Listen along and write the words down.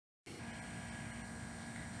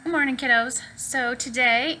Good morning, kiddos. So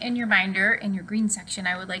today in your binder, in your green section,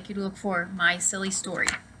 I would like you to look for my silly story.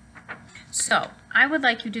 So I would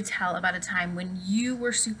like you to tell about a time when you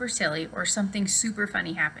were super silly or something super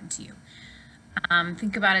funny happened to you.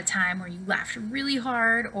 Think about a time where you laughed really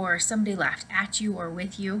hard or somebody laughed at you or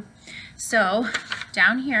with you. So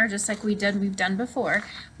down here, just like we've done before,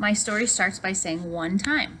 my story starts by saying one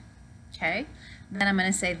time. Okay? Then I'm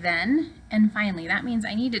going to say then and finally. That means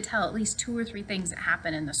I need to tell at least 2 or 3 things that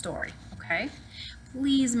happen in the story. Okay?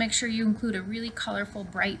 Please make sure you include a really colorful,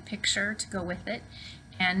 bright picture to go with it,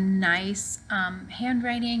 and nice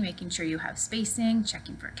handwriting, making sure you have spacing,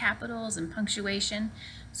 checking for capitals and punctuation.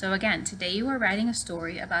 So again, today you are writing a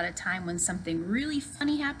story about a time when something really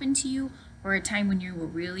funny happened to you or a time when you were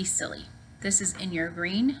really silly. This is in your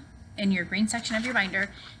green section of your binder,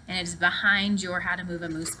 and it is behind your How to Move a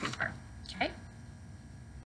Moose paper.